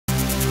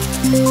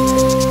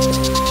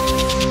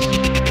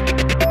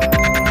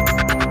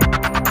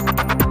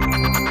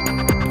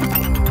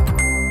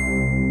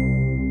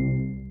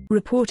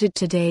Reported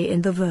today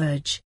in The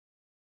Verge.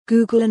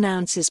 Google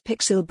announces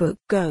Pixelbook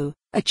Go,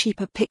 a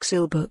cheaper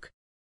Pixelbook.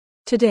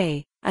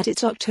 Today, at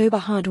its October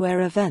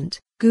hardware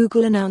event,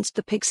 Google announced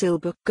the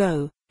Pixelbook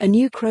Go, a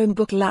new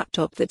Chromebook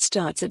laptop that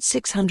starts at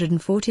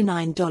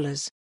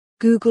 $649.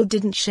 Google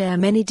didn't share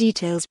many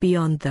details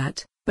beyond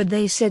that, but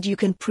they said you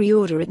can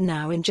pre-order it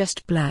now in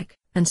just black,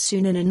 and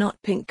soon in a not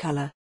pink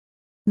color.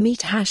 Meet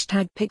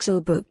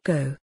 #Pixelbook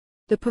Go.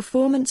 The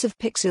performance of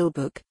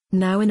Pixelbook,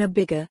 now in a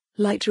bigger,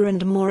 lighter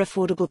and more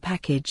affordable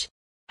package.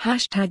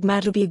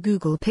 #Madlb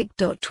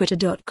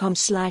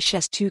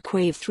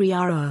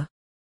googlepic.twitter.com/s2quave3rr.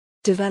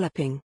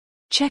 Developing.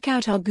 Check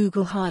out our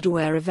Google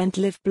Hardware Event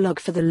Live blog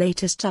for the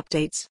latest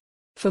updates.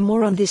 For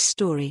more on this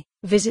story,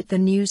 visit the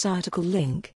news article link.